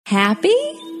Happy?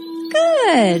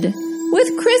 Good.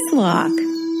 With Chris Locke.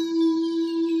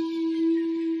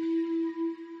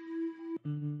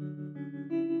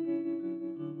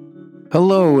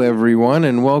 Hello, everyone,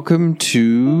 and welcome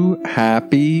to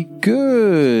Happy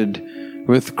Good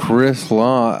with Chris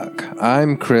Locke.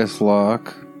 I'm Chris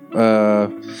Locke,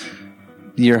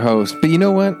 your host. But you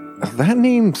know what? That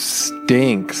name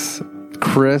stinks.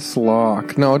 Chris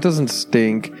Locke. No, it doesn't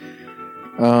stink.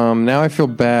 Now I feel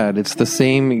bad. It's the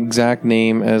same exact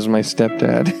name as my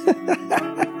stepdad.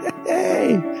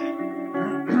 Hey!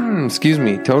 Excuse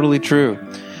me. Totally true.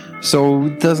 So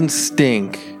it doesn't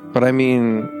stink. But I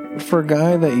mean, for a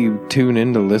guy that you tune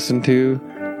in to listen to,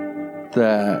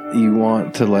 that you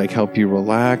want to like help you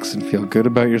relax and feel good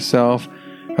about yourself,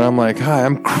 and I'm like, hi,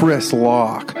 I'm Chris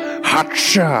Locke.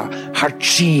 Hacha,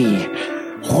 hachi,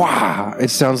 wah.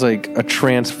 It sounds like a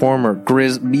transformer,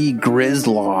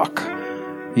 Grizlock.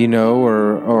 You know,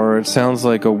 or it sounds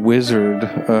like a wizard,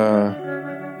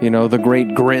 the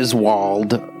great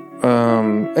Griswold.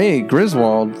 Hey,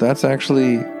 Griswold, that's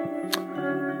actually,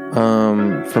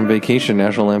 from Vacation,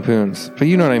 National Lampoons. But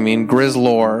you know what I mean,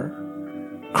 Grislore,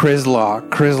 Crislock.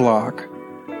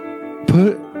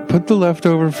 Put the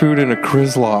leftover food in a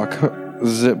Crislock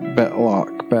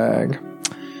Ziploc bag.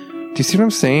 Do you see what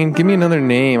I'm saying? Give me another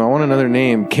name. I want another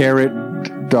name.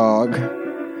 Carrot Dog.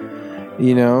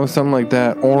 You know, something like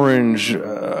that. Orange,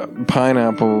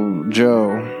 Pineapple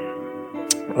Joe.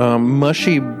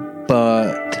 Mushy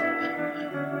Butt.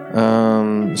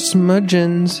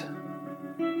 Smudgeons.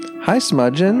 Hi,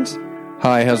 Smudgeons.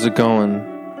 Hi, how's it going?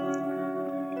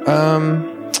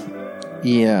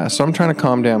 Yeah, so I'm trying to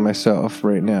calm down myself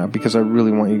right now because I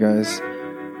really want you guys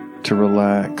to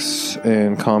relax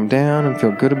and calm down and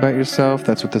feel good about yourself.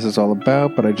 That's what this is all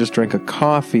about, but I just drank a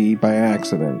coffee by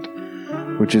accident.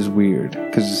 Which is weird,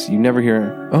 because you never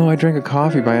hear, oh, I drank a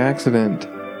coffee by accident.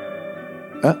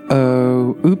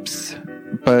 Uh-oh, oops.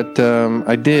 But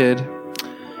I did.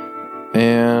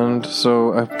 And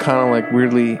so I'm kind of like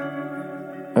weirdly,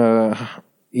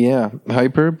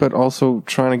 hyper, but also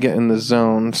trying to get in the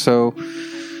zone. So,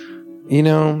 you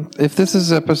know, if this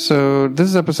is episode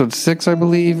 6, I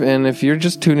believe, and if you're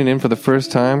just tuning in for the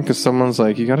first time, because someone's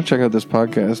like, you got to check out this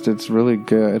podcast, it's really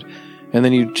good. And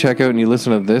then you check out and you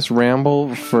listen to this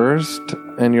ramble first,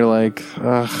 and you're like,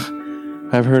 ugh,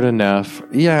 I've heard enough.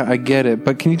 Yeah, I get it,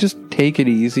 but can you just take it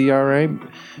easy, all right?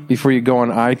 Before you go on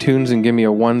iTunes and give me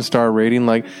a 1-star rating,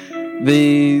 like,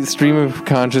 the stream of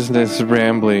consciousness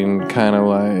rambling kind of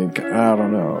like, I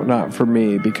don't know, not for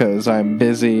me, because I'm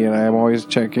busy and I'm always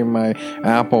checking my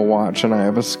Apple Watch and I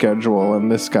have a schedule,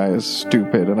 and this guy is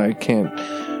stupid and I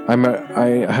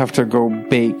have to go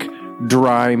bake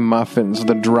dry muffins,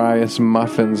 the driest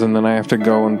muffins, and then I have to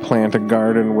go and plant a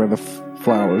garden where the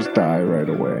flowers die right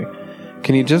away.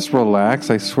 Can you just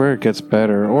relax? I swear it gets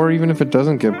better. Or even if it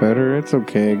doesn't get better, it's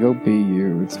okay. Go be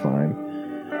you. It's fine.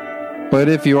 But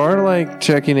if you are like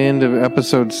checking into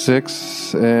episode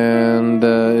 6 and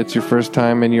it's your first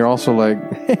time and you're also like,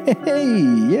 hey,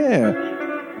 yeah,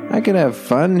 I can have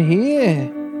fun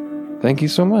here. Thank you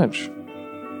so much.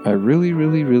 I really,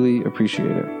 really, really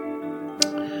appreciate it.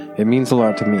 It means a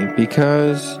lot to me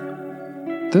because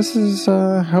this is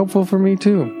helpful for me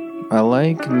too. I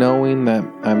like knowing that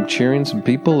I'm cheering some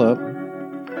people up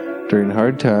during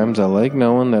hard times. I like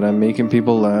knowing that I'm making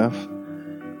people laugh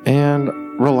and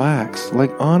relax.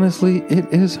 Like, honestly,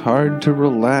 it is hard to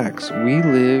relax. We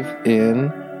live in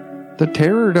the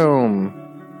Terror Dome.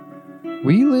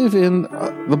 We live in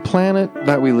the planet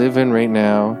that we live in right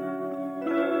now.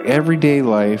 Everyday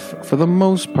life, for the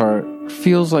most part,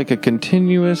 feels like a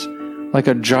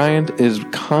giant is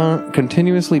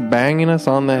continuously banging us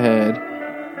on the head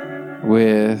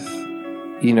with,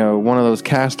 you know, one of those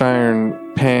cast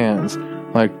iron pans,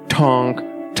 like tonk,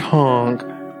 tonk,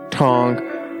 tonk,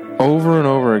 over and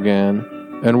over again.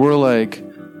 And we're like,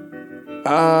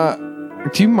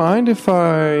 do you mind if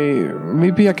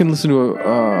maybe I can listen to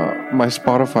my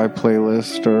Spotify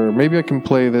playlist, or maybe I can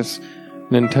play this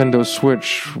Nintendo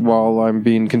Switch while I'm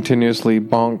being continuously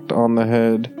bonked on the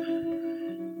head.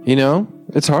 You know,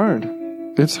 it's hard.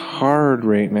 It's hard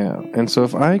right now. And so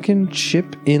if I can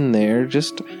chip in there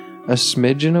just a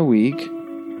smidgen a week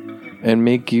and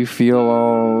make you feel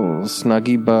all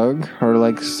snuggy bug, or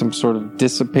like some sort of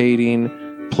dissipating,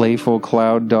 playful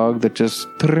cloud dog that just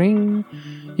tring,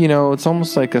 you know, it's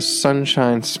almost like a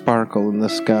sunshine sparkle in the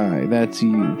sky. That's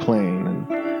you playing. And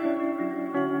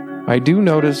I do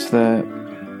notice that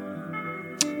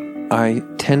I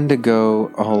tend to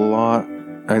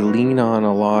I lean on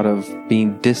a lot of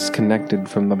being disconnected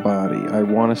from the body. I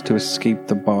want us to escape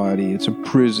the body. It's a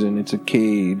prison, it's a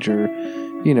cage, or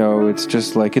it's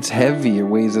just like it's heavy, it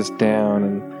weighs us down,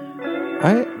 and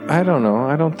I don't know.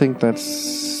 I don't think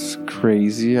that's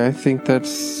crazy. I think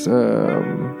that's I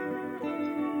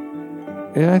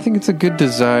think it's a good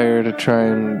desire to try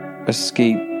and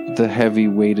escape the heavy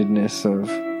weightedness of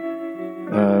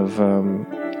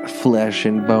flesh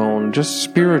and bone, just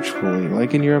spiritually,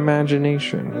 like in your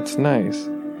imagination. It's nice.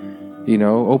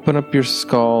 Open up your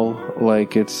skull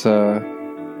like it's a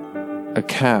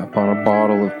cap on a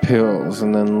bottle of pills,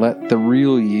 and then let the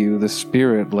real you, the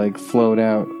spirit, like float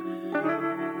out.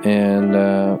 And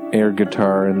air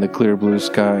guitar in the clear blue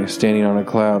sky, standing on a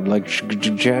cloud like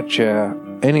cha-cha.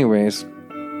 Anyways,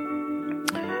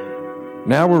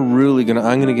 now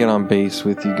I'm gonna get on bass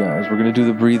with you guys. We're gonna do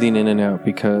the breathing in and out,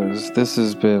 because this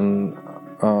has been,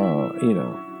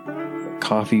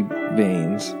 coffee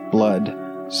veins, blood,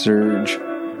 surge,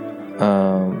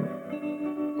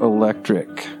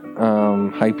 electric,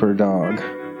 hyper dog.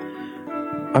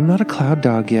 I'm not a cloud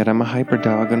dog yet. I'm a hyper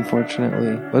dog,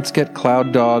 unfortunately. Let's get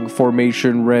cloud dog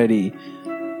formation ready.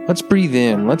 Let's breathe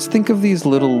in. Let's think of these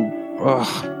little...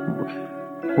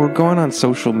 We're going on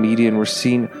social media and we're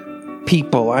seeing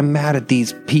people. I'm mad at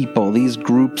these people, these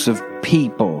groups of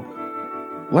people.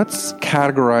 Let's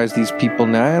categorize these people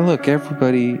now. Look,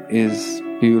 everybody is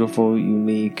beautiful,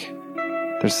 unique.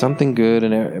 There's something good,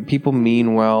 and people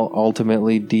mean well,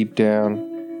 ultimately, deep down.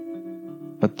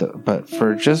 But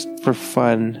for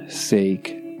fun's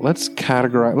sake, let's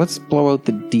categorize. Let's blow out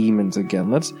the demons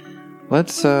again. Let's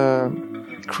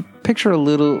picture a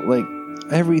little, like,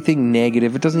 everything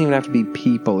negative. It doesn't even have to be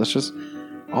people. It's just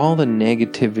all the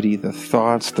negativity, the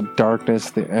thoughts, the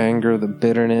darkness, the anger, the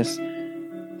bitterness,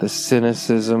 the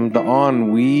cynicism, the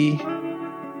ennui,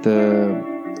 the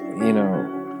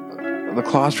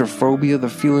claustrophobia, the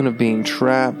feeling of being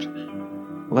trapped.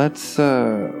 Let's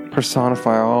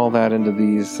personify all that into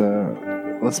these.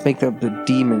 Let's make them the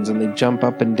demons, and they jump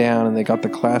up and down, and they got the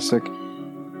classic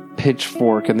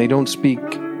pitchfork, and they don't speak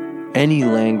any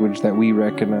language that we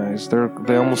recognize.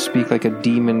 They almost speak like a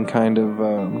demon kind of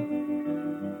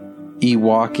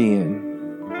Ewokian.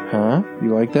 Huh?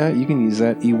 You like that? You can use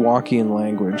that Ewokian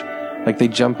language. Like they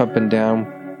jump up and down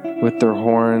with their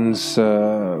horns,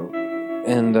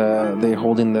 and they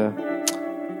holding the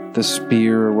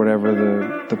spear or whatever,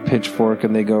 the pitchfork,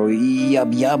 and they go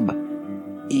yub yub,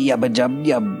 yubba jub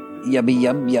yub, yubby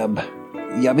yub yub,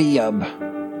 yubby yub.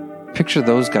 Picture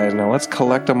those guys now. Let's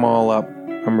collect them all up,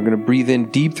 and we're going to breathe in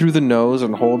deep through the nose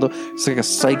and hold them. It's like a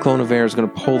cyclone of air is going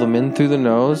to pull them in through the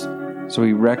nose, so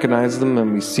we recognize them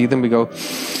and we see them. We go,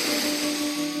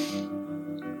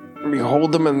 we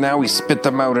hold them, and now we spit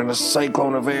them out in a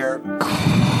cyclone of air.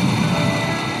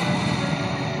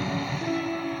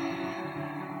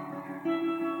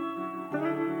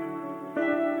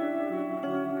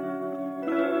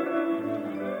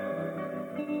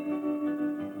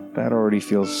 That already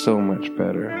feels so much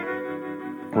better.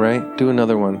 Right? Do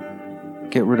another one.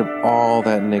 Get rid of all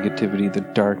that negativity, the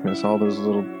darkness, all those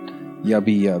little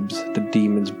yubby yubs, the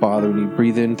demons bothering you.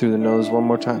 Breathe in through the nose one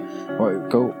more time. All right,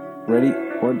 go. Ready?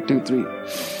 1, 2,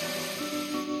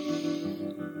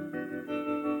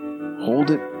 3. Hold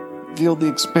it. Feel the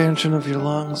expansion of your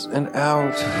lungs, and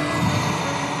out.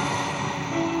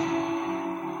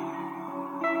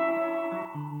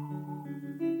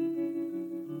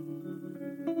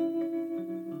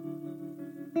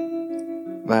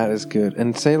 That is good.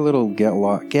 And say a little get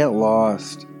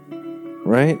lost.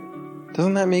 Right?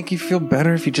 Doesn't that make you feel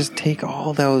better if you just take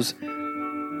all those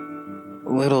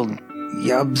little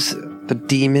yubs, the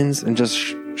demons, and just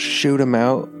shoot them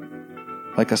out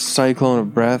like a cyclone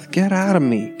of breath? Get out of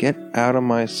me. Get out of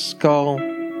my skull.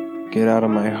 Get out of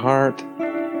my heart.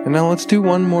 And now let's do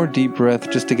one more deep breath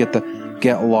just to get the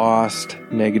get lost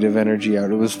negative energy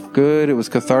out. It was good. It was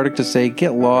cathartic to say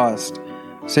get lost.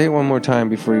 Say it one more time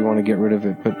before you want to get rid of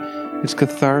it. But it's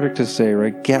cathartic to say,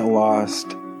 right? Get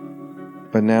lost.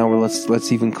 But now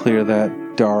let's even clear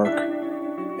that dark,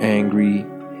 angry,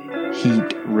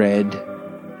 heat red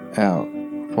out.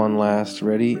 One last.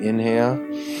 Ready? Inhale.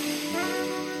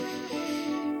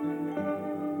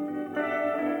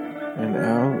 And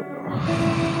out.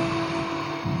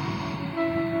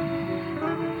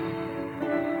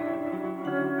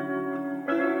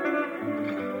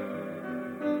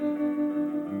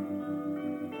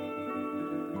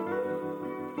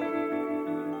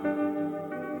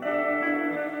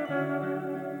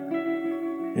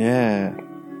 Yeah.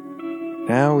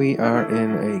 Now we are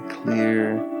in a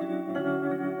clear,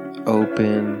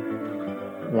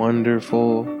 open,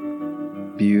 wonderful,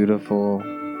 beautiful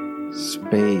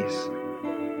space.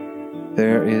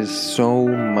 There is so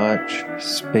much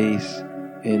space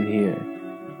in here.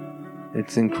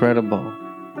 It's incredible.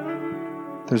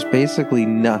 There's basically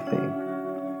nothing.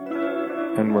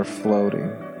 And we're floating,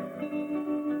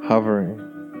 hovering.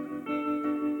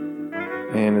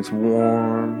 And it's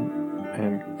warm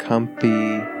and comfy.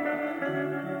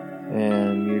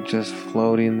 And you're just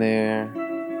floating there.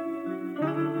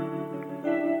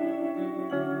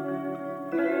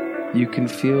 You can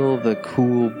feel the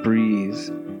cool breeze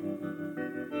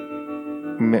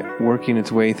working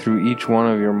its way through each one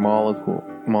of your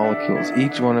molecules,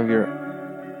 each one of your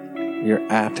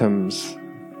atoms.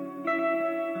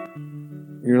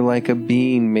 You're like a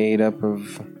being made up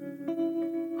of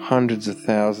hundreds of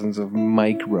thousands of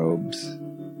microbes,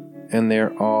 and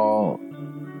they're all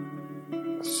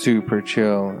super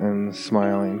chill and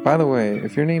smiling. By the way,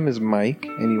 if your name is Mike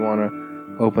and you want to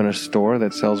open a store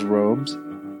that sells robes,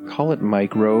 call it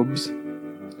Mike Robes.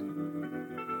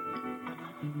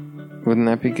 Wouldn't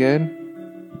that be good?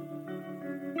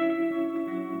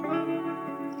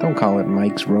 Don't call it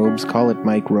Mike's Robes, call it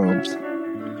Mike Robes.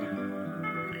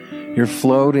 You're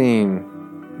floating.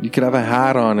 You could have a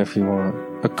hat on if you want.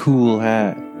 A cool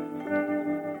hat.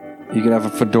 You could have a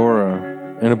fedora.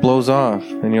 And it blows off.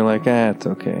 And you're like, it's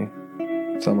okay.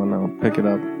 Someone will pick it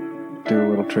up, do a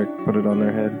little trick, put it on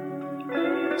their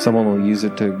head. Someone will use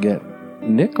it to get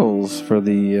nickels for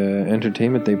the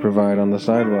entertainment they provide on the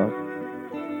sidewalk.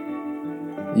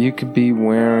 You could be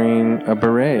wearing a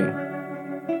beret.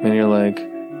 And you're like,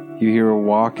 you hear a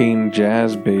walking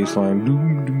jazz bass line.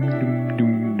 Doom, doom, doom,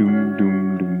 doom, doom,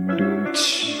 doom, doom,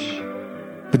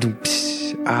 doom. Ba-doom,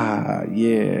 psh. Ah,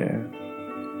 yeah.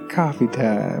 Coffee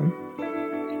time.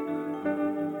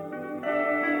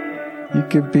 You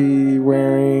could be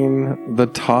wearing the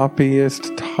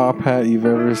toppiest top hat you've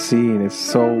ever seen. It's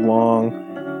so long.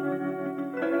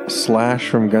 Slash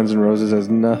from Guns N' Roses has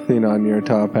nothing on your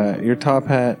top hat. Your top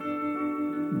hat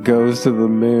goes to the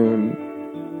moon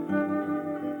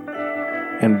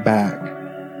and back.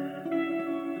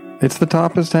 It's the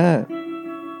toppest hat.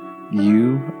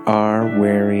 You are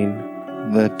wearing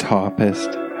the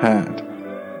toppest hat.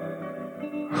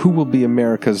 Who will be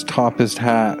America's toppest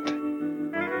hat?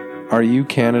 Are you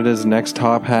Canada's next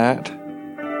top hat?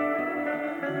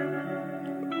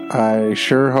 I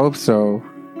sure hope so.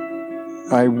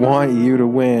 I want you to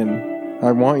win.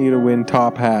 I want you to win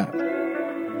top hat.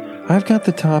 I've got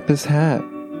the toppest hat.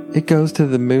 It goes to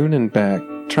the moon and back.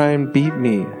 Try and beat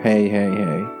me. Hey, hey,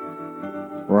 hey.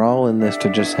 We're all in this to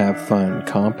just have fun.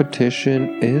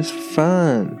 Competition is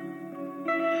fun.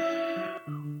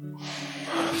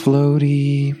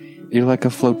 Floaty. You're like a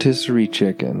flotisserie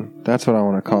chicken. That's what I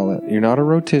want to call it. You're not a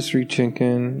rotisserie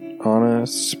chicken on a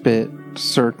spit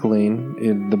circling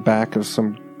in the back of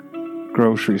some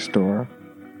grocery store.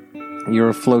 You're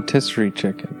a flotisserie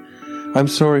chicken. I'm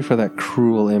sorry for that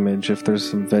cruel image if there's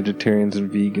some vegetarians and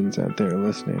vegans out there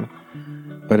listening.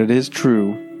 But it is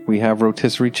true. We have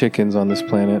rotisserie chickens on this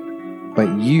planet. But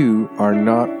you are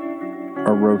not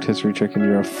a rotisserie chicken.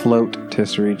 You're a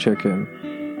floatisserie chicken.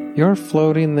 You're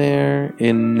floating there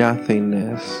in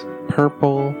nothingness.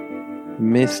 Purple,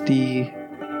 misty,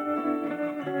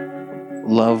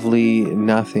 lovely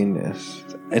nothingness.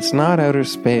 It's not outer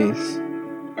space.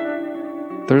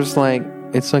 There's like,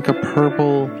 it's like a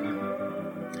purple,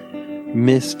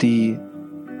 misty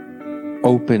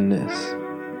openness.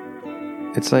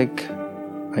 It's like,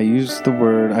 I use the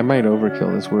word, I might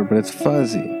overkill this word, but it's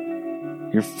fuzzy.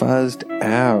 You're fuzzed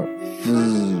out.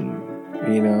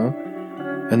 You know?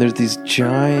 And there's these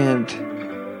giant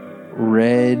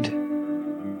red,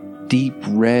 deep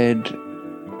red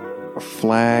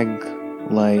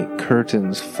flag-like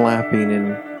curtains flapping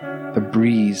in the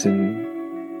breeze, and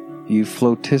you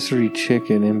flotisserie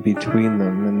chicken in between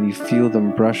them, and you feel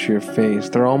them brush your face.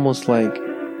 They're almost like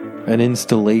an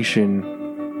installation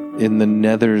in the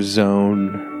Nether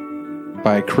Zone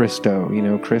by Christo. You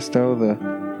know Christo,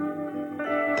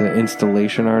 the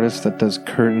installation artist that does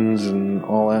curtains and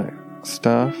all that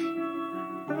stuff.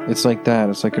 It's like that.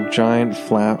 It's like a giant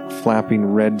flapping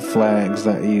red flags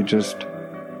that you just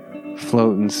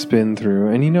float and spin through.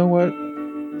 And you know what?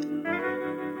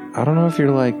 I don't know if you're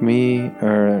like me,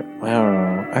 or I don't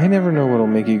know. I never know what'll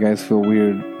make you guys feel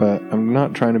weird, but I'm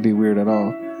not trying to be weird at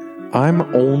all. I'm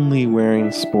only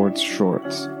wearing sports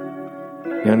shorts.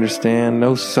 You understand?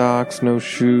 No socks, no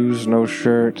shoes, no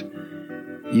shirt.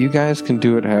 You guys can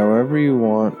do it however you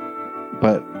want,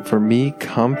 but for me,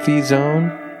 comfy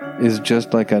zone is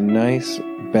just like a nice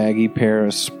baggy pair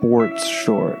of sports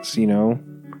shorts, you know?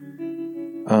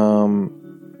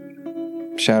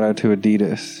 Shout out to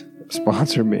Adidas.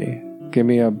 Sponsor me. Give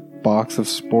me a box of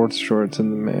sports shorts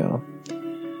in the mail.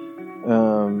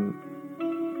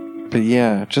 But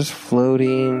yeah, just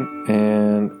floating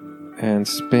and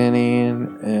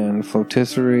spinning and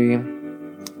flotisserie.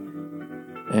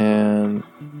 And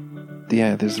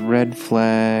yeah, there's red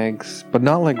flags, but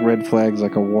not like red flags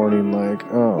like a warning, like,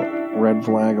 oh, red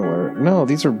flag alert. No,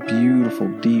 these are beautiful,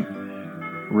 deep,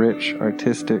 rich,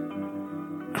 artistic,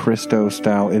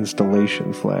 Christo-style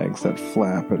installation flags that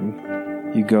flap,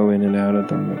 and you go in and out of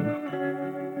them,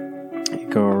 and you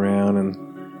go around, and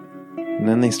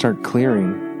then they start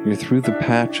clearing. You're through the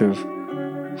patch of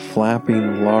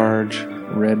flapping large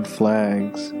red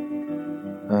flags.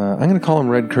 I'm going to call them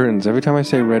red curtains. Every time I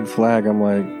say red flag, I'm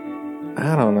like,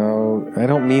 I don't know. I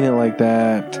don't mean it like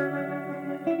that.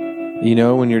 You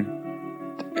know, when you're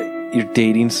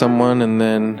dating someone and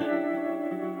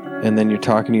then you're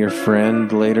talking to your friend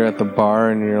later at the bar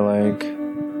and you're like,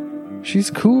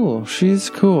 she's cool. She's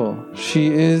cool. She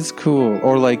is cool.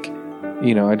 Or like,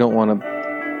 you know, I don't want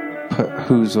to put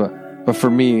who's what. But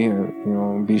for me, you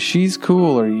know, it'd be she's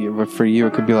cool, but for you,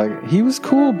 it could be like, he was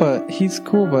cool, but he's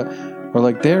cool, but, or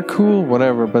like they're cool,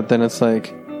 whatever. But then it's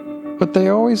like, but they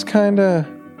always kind of,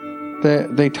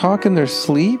 they talk in their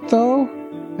sleep though,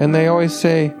 and they always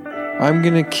say, I'm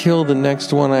gonna kill the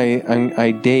next one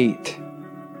I date.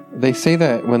 They say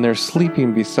that when they're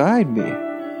sleeping beside me,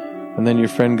 and then your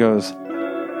friend goes,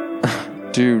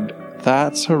 dude,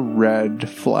 that's a red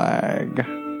flag.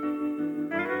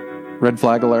 Red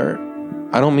flag alert.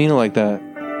 I don't mean it like that.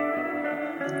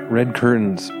 Red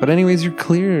curtains. But anyways, you're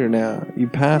clear now. You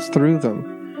pass through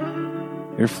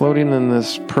them. You're floating in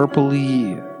this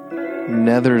purpley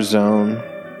nether zone.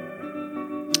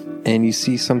 And you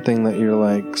see something that you're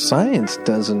like, science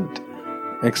doesn't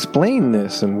explain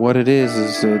this. And what it is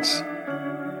it's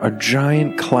a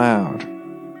giant cloud.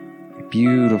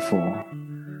 Beautiful,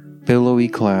 billowy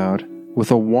cloud with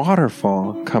a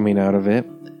waterfall coming out of it.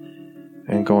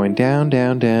 And going down,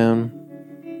 down, down.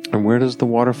 And where does the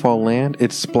waterfall land?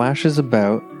 It splashes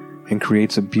about and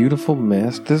creates a beautiful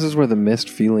mist. This is where the mist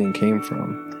feeling came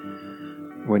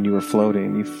from. When you were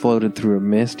floating, you floated through a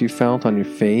mist you felt on your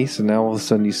face, and now all of a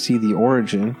sudden you see the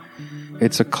origin.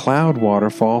 It's a cloud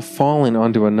waterfall falling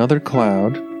onto another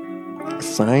cloud.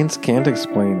 Science can't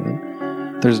explain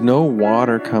it. There's no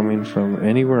water coming from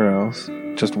anywhere else.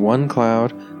 Just one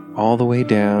cloud all the way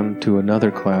down to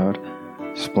another cloud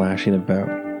splashing about.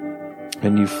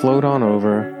 And you float on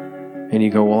over, and you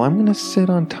go, well, I'm going to sit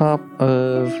on top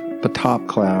of the top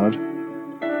cloud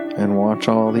and watch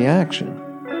all the action.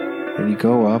 And you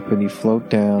go up and you float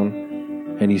down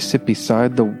and you sit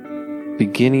beside the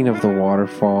beginning of the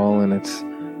waterfall, and it's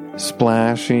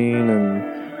splashing, and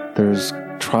there's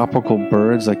tropical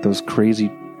birds, like those crazy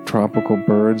tropical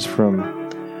birds from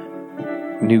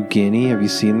New Guinea. Have you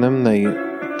seen them? They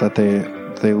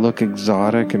look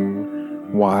exotic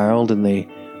and wild, and they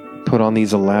put on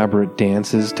these elaborate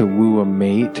dances to woo a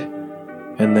mate,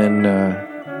 and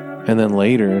then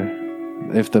later,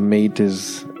 if the mate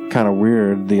is kind of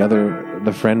weird,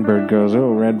 the friend bird goes,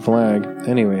 oh, red flag.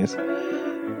 Anyways,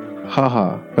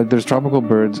 haha. But there's tropical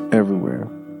birds everywhere,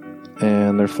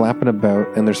 and they're flapping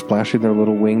about, and they're splashing their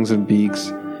little wings and beaks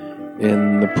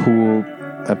in the pool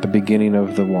at the beginning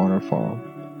of the waterfall,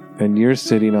 and you're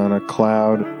sitting on a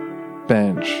cloud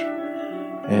bench.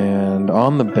 And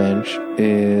on the bench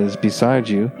is, beside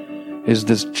you, is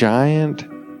this giant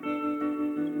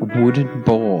wooden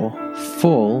bowl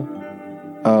full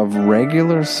of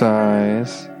regular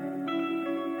size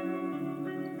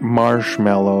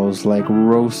marshmallows, like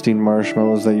roasting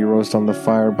marshmallows that you roast on the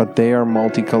fire, but they are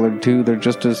multicolored too. They're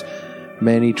just as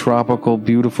many tropical,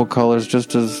 beautiful colors,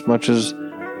 just as much as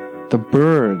the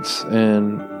birds.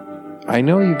 And I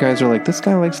know you guys are like, this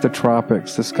guy likes the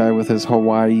tropics, this guy with his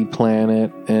Hawaii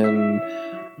Planet, and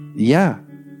yeah,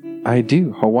 I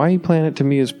do. Hawaii Planet to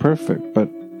me is perfect, but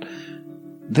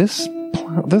this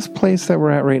place that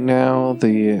we're at right now,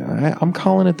 I'm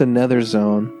calling it the Nether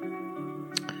Zone.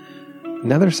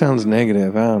 Nether sounds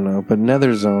negative, I don't know, but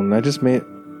Nether Zone, I just made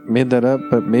that up,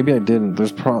 but maybe I didn't.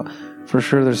 There's for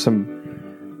sure there's some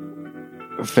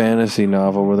fantasy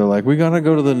novel where they're like, we gotta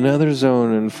go to the Nether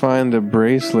Zone and find a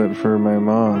bracelet for my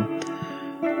mom.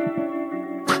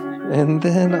 And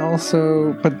then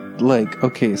also, but like,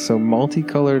 okay, so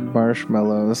multicolored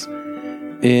marshmallows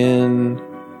in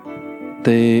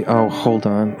the, oh, hold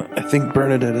on, I think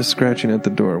Bernadette is scratching at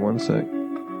the door. One sec.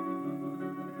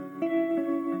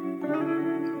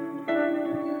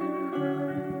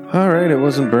 Alright, it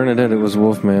wasn't Bernadette, it was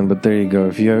Wolfman, but there you go.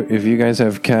 If you guys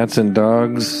have cats and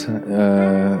dogs,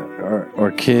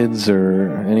 or kids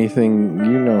or anything,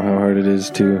 you know how hard it is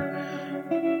to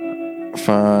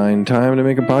find time to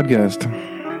make a podcast.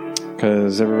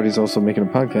 Because everybody's also making a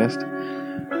podcast.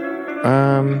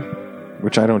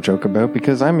 Which I don't joke about,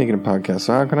 because I'm making a podcast,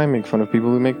 so how can I make fun of people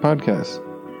who make podcasts?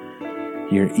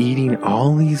 you're eating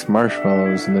all these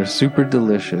marshmallows and they're super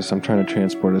delicious. I'm trying to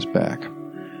transport us back.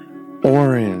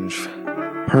 Orange,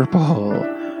 purple,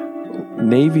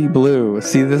 navy blue.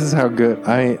 See, this is how good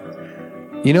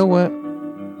you know what?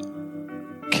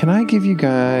 Can I give you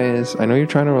guys, I know you're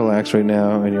trying to relax right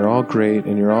now and you're all great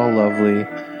and you're all lovely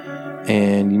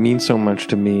and you mean so much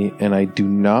to me, and I do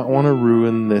not want to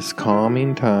ruin this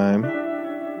calming time,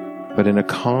 but in a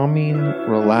calming,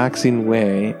 relaxing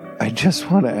way, I just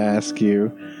want to ask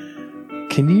you,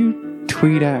 can you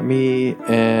tweet at me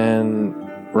and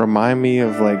remind me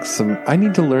of like I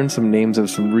need to learn some names of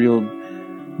some real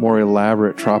more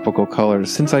elaborate tropical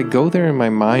colors, since I go there in my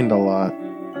mind a lot.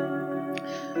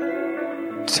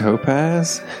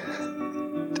 Topaz?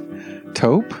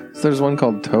 Taupe? There's one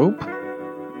called taupe?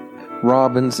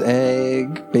 Robin's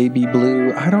egg, baby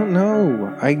blue. I don't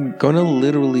know. I'm gonna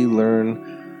literally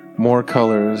learn more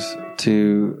colors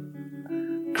to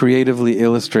creatively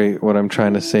illustrate what I'm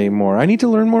trying to say more. I need to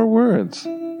learn more words.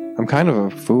 I'm kind of a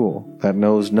fool that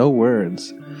knows no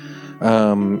words.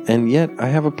 And yet I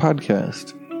have a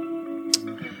podcast.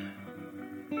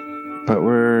 But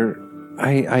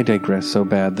I digress so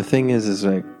bad. The thing is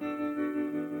like,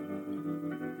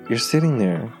 you're sitting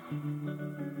there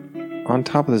on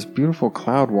top of this beautiful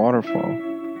cloud waterfall,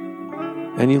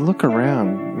 and you look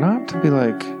around, not to be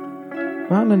like,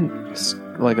 not in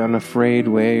like an afraid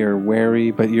way or wary,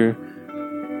 but you're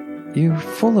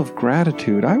full of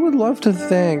gratitude. I would love to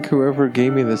thank whoever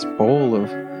gave me this bowl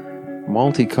of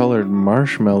multicolored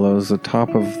marshmallows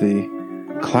atop of the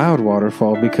cloud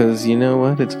waterfall, because you know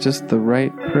what? It's just the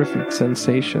right, perfect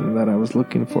sensation that I was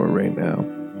looking for right now.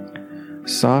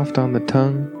 Soft on the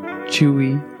tongue,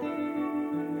 chewy,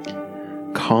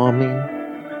 calming.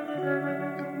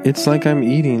 It's like I'm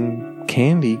eating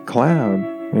candy cloud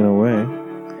in a way.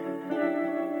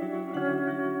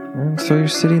 And so you're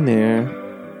sitting there,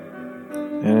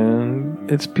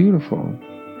 and it's beautiful.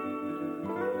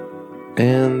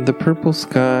 And the purple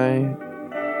sky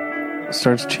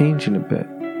starts changing a bit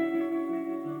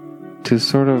to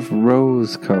sort of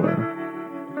rose color,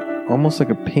 almost like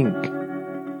a pink,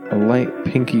 a light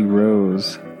pinky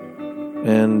rose.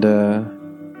 And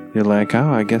you're like,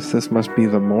 oh, I guess this must be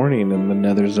the morning in the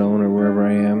nether zone or wherever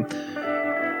I am.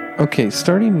 Okay,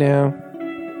 starting now,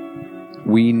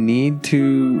 we need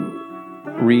to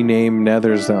rename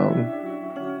nether zone.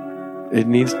 It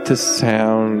needs to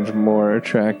sound more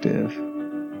attractive.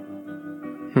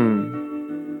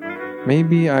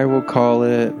 Maybe I will call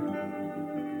it,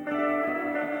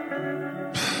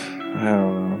 I don't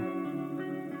know.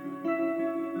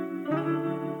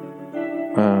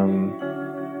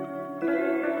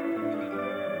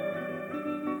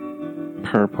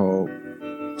 Purple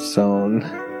zone.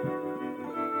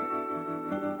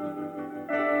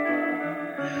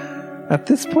 At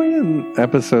this point in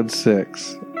episode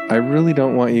 6, I really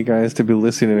don't want you guys to be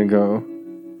listening and go,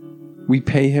 we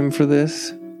pay him for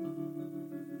this?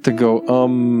 To go,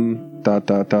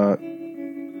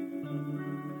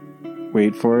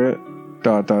 wait for it,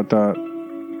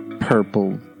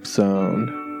 purple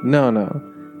zone. No.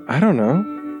 I don't know.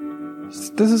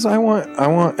 This is, I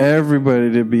want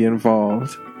everybody to be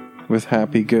involved with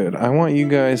Happy Good. I want you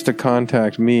guys to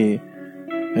contact me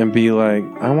and be like,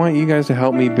 I want you guys to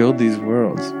help me build these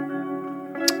worlds.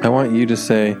 I want you to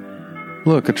say,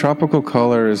 look, a tropical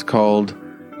color is called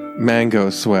mango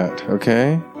sweat,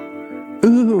 okay?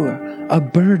 Ooh, a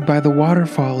bird by the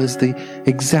waterfall is the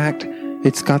exact,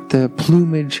 it's got the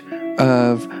plumage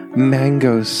of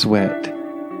mango sweat.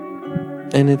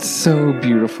 And it's so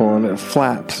beautiful, and it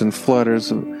flaps and flutters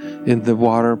in the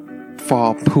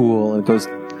waterfall pool, and it goes,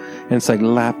 and it's like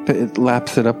it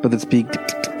laps it up with its beak, tip,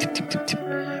 tip, tip, tip, tip, tip,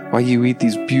 while you eat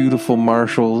these beautiful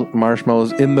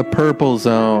marshmallows in the purple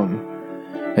zone.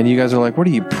 And you guys are like, what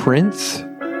are you, Prince?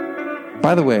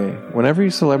 By the way, whenever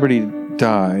your celebrity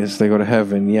dies, they go to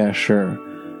heaven, yeah, sure.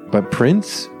 But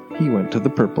Prince, he went to the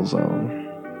purple zone.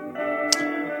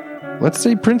 Let's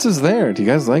say Prince is there. Do you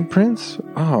guys like Prince?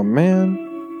 Oh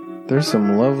man, there's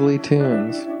some lovely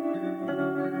tunes.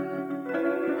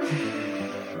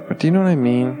 But do you know what I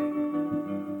mean?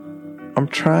 I'm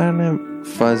trying to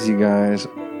fuzz you guys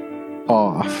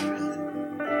off.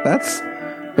 That's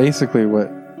basically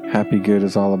what Happy Good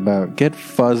is all about. Get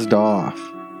fuzzed off.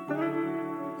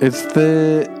 It's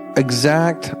the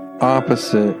exact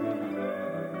opposite.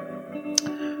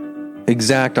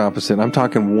 I'm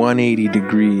talking 180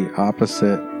 degree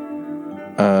opposite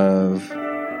of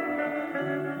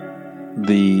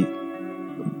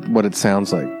what it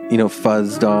sounds like. You know,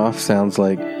 fuzzed off sounds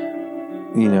like,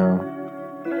 you know,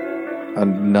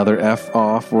 another F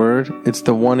off word. It's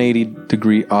the 180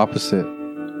 degree opposite.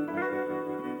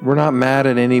 We're not mad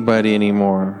at anybody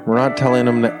anymore. We're not telling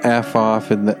them to F off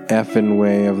in the effing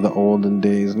way of the olden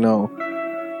days. No.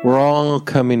 We're all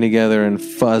coming together and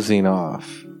fuzzing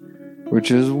off,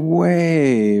 which is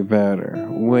way better,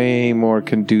 way more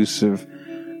conducive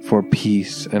for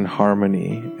peace and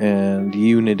harmony and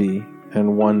unity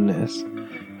and oneness.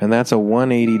 And that's a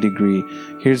 180 degree.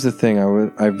 Here's the thing.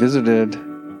 I visited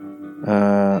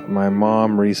my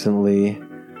mom recently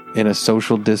in a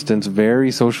social distance,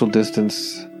 very social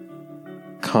distance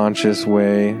conscious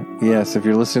way. Yes, if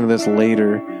you're listening to this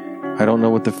later, I don't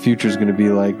know what the future is going to be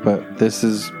like, but this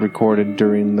is recorded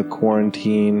during the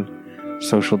quarantine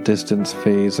social distance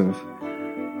phase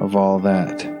of all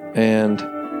that. And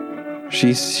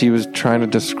she was trying to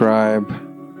describe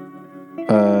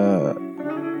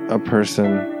a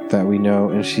person that we know,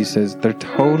 and she says they're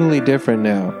totally different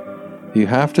now. You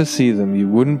have to see them. You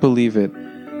wouldn't believe it.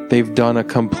 They've done a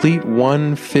complete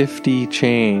 150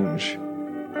 change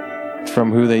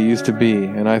from who they used to be.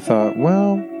 And I thought,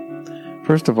 well,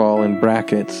 first of all, in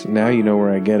brackets, now you know where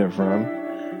I get it from.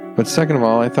 But second of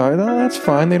all, I thought, oh, that's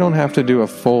fine. They don't have to do a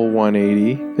full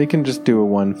 180. They can just do a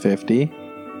 150.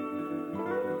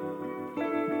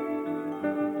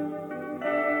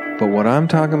 But what I'm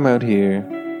talking about here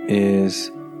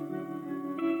is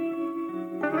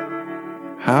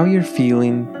how you're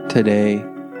feeling today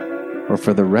or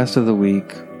for the rest of the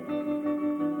week.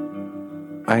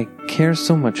 I care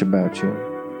so much about you.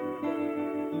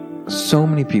 So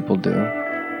many people do.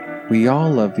 We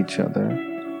all love each other.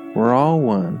 We're all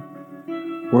one.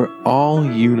 We're all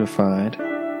unified.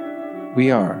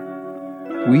 We are.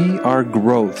 We are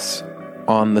growths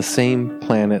on the same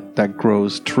planet that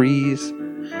grows trees,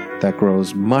 that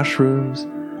grows mushrooms,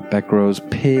 that grows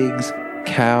pigs,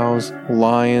 cows,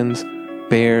 lions,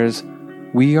 bears.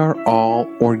 We are all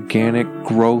organic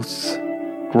growths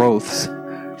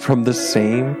from the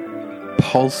same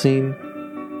pulsing,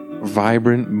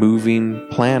 vibrant, moving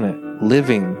planet.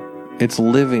 Living. It's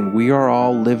living. We are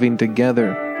all living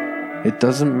together. It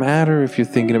doesn't matter if you're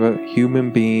thinking about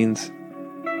human beings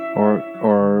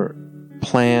or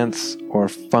plants or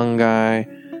fungi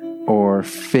or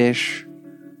fish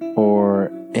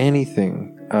or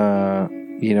anything,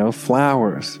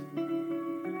 flowers.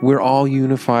 We're all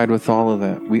unified with all of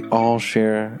that. We all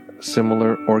share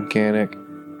similar organic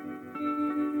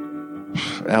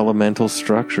elemental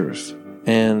structures.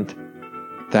 And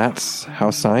that's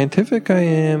how scientific I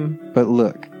am. But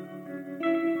look,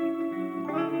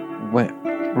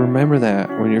 remember that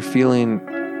when you're feeling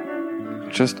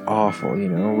just awful,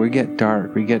 we get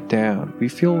dark, we get down, we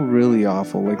feel really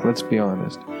awful. Like, let's be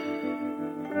honest.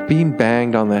 Being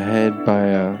banged on the head by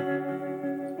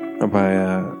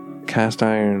a cast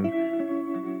iron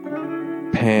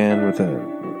pan with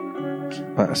a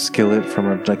skillet from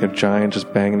a giant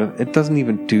just banging it doesn't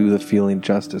even do the feeling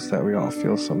justice that we all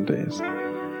feel some days,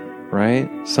 right?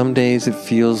 Some days it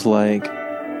feels like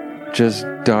just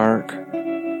dark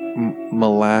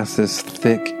molasses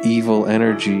thick evil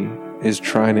energy is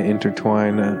trying to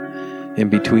intertwine in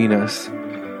between us,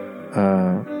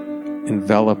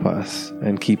 envelop us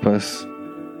and keep us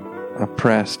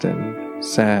oppressed and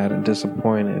sad and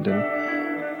disappointed and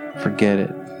forget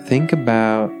it. Think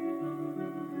about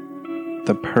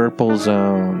the purple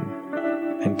zone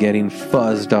and getting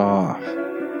fuzzed off.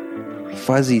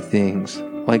 Fuzzy things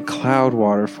like cloud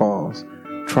waterfalls,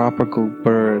 tropical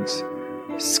birds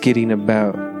skidding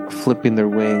about, flipping their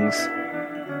wings,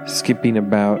 skipping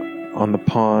about on the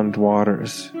pond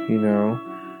waters,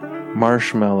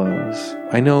 marshmallows.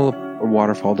 I know a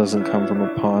waterfall doesn't come from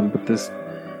a pond, but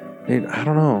I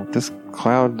don't know. This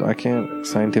cloud, I can't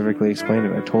scientifically explain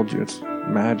it. I told you, it's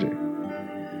magic.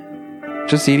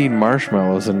 Just eating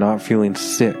marshmallows and not feeling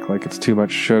sick, like it's too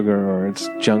much sugar or it's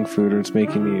junk food or it's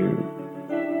making you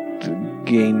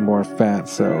gain more fat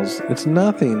cells. It's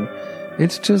nothing.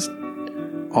 It's just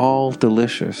all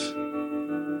delicious.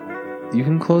 You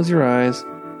can close your eyes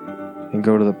and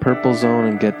go to the purple zone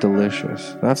and get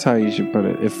delicious. That's how you should put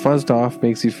it. If fuzzed off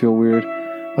makes you feel weird,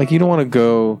 like you don't want to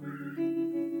go,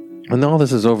 when all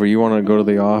this is over, you want to go to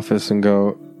the office and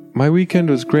go, my weekend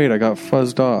was great, I got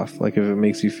fuzzed off. Like if it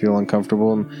makes you feel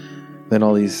uncomfortable, and then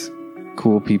all these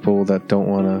cool people that don't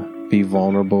want to be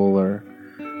vulnerable or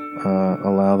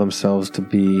allow themselves to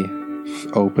be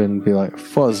open, be like,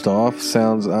 fuzzed off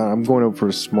sounds, I'm going out for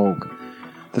a smoke.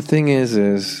 The thing is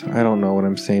I don't know what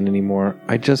I'm saying anymore.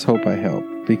 I just hope I help,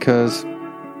 because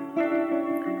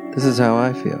this is how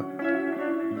I feel.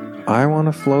 I want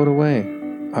to float away.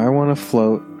 I want to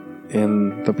float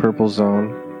in the purple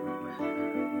zone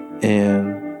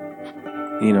and,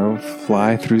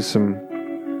 fly through some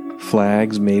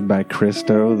flags made by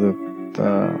Christo, the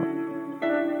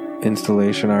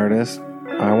installation artist.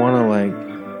 I want to like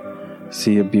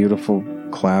see a beautiful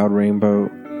cloud rainbow.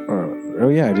 Oh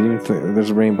yeah, I didn't even there's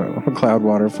a rainbow, a cloud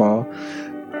waterfall.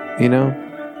 You know.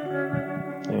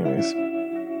 Anyways,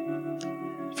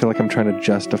 I feel like I'm trying to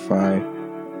justify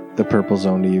the purple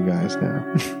zone to you guys now.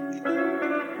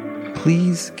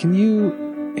 Please, can you?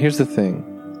 Here's the thing.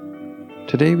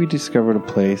 Today we discovered a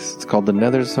place. It's called the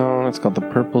Nether Zone. It's called the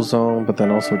Purple Zone, but then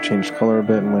also changed color a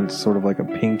bit and went sort of like a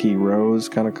pinky rose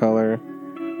kind of color.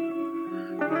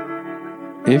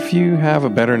 If you have a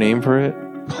better name for it,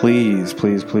 please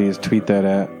tweet that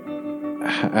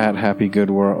at Happy Good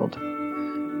World.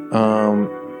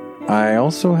 I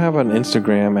also have an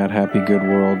Instagram at Happy Good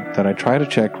World that I try to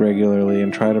check regularly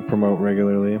and try to promote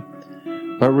regularly.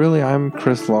 But really, I'm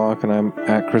Chris Locke, and I'm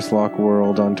at Chris Locke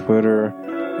World on Twitter,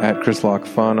 at Chris Locke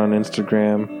Fun on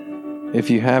Instagram. If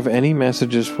you have any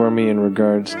messages for me in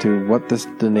regards to what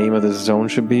the name of this zone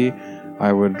should be,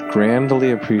 I would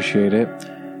grandly appreciate it.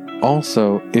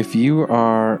 Also, if you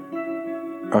are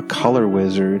a color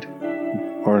wizard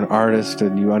or an artist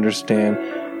and you understand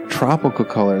tropical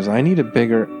colors, I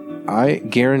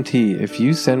guarantee if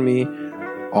you send me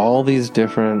all these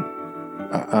different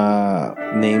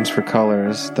names for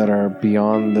colors that are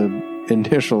beyond the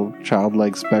initial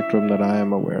childlike spectrum that I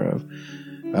am aware of.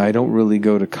 I don't really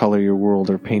go to Color Your World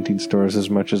or painting stores as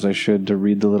much as I should to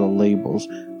read the little labels.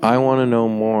 I want to know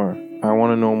more. I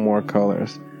want to know more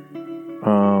colors.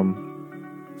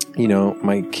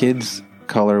 My kids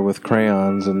color with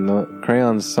crayons, and the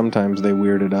crayons sometimes they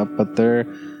weird it up, but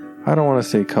I don't want to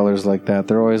say colors like that.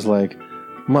 They're always like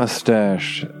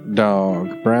mustache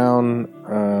dog, brown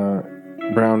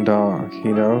dog,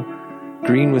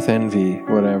 green with envy,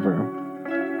 whatever.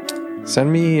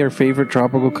 Send me your favorite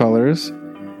tropical colors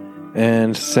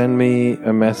and send me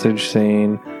a message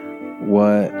saying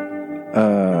what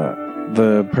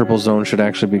the purple zone should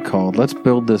actually be called. Let's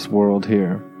build this world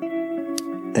here.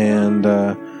 And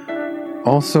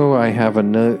also I have a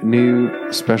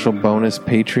new special bonus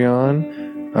Patreon.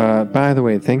 By the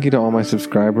way, thank you to all my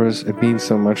subscribers. It means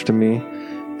so much to me.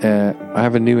 I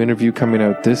have a new interview coming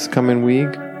out this coming week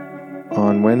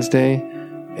on Wednesday,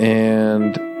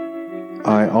 and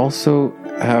I also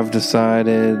have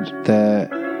decided that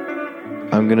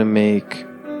I'm gonna make,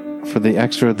 for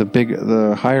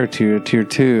the higher tier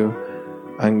 2,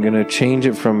 I'm gonna change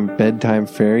it from bedtime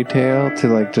fairy tale to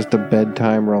like just a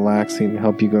bedtime relaxing,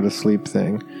 help you go to sleep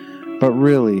thing. But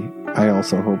really, I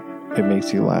also hope it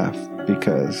makes you laugh,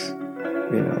 because,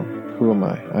 who am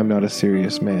I? I'm not a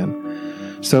serious man.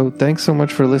 So thanks so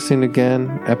much for listening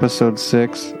again, episode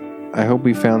 6. I hope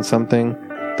we found something.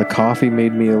 The coffee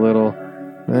made me a little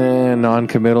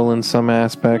non-committal in some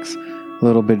aspects, a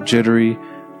little bit jittery,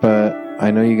 but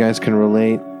I know you guys can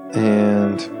relate,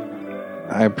 and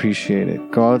I appreciate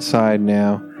it. Go outside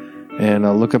now and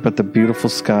look up at the beautiful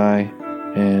sky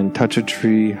and touch a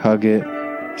tree, hug it,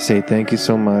 say thank you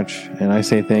so much, and I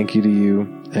say thank you to you,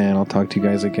 and I'll talk to you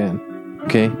guys again.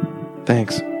 Okay?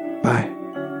 Thanks. Bye.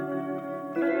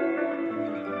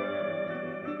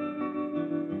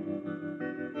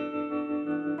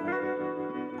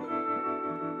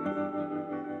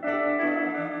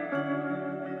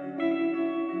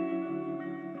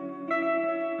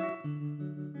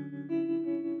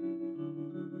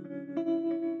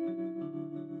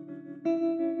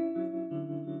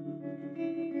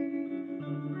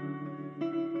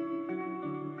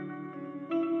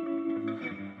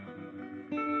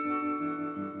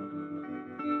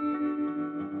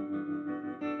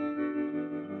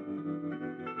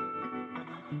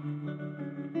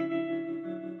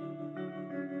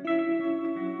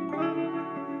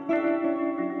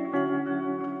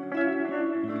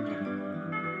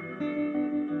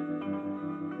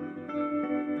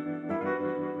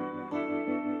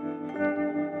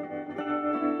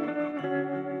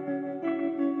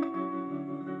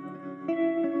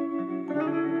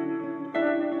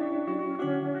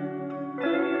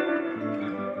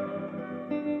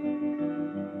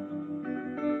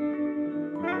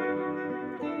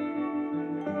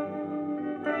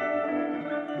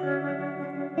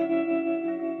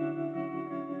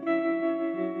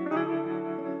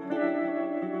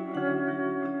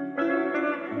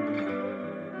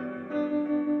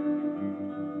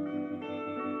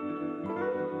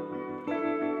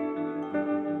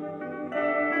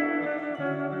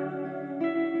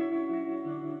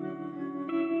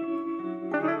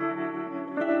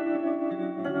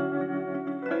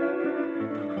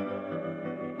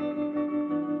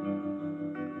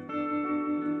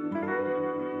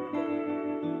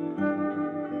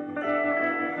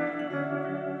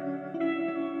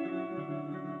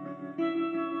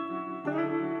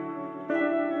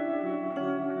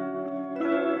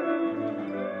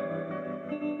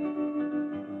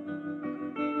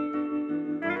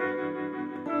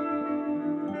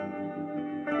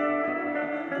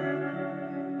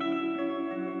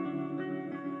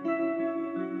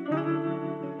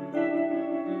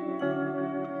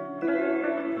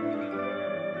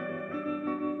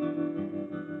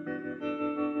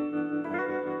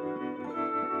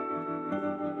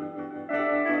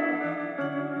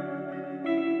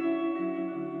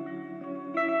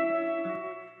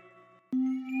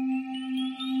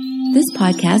 This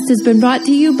podcast has been brought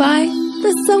to you by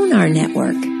the Sonar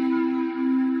Network.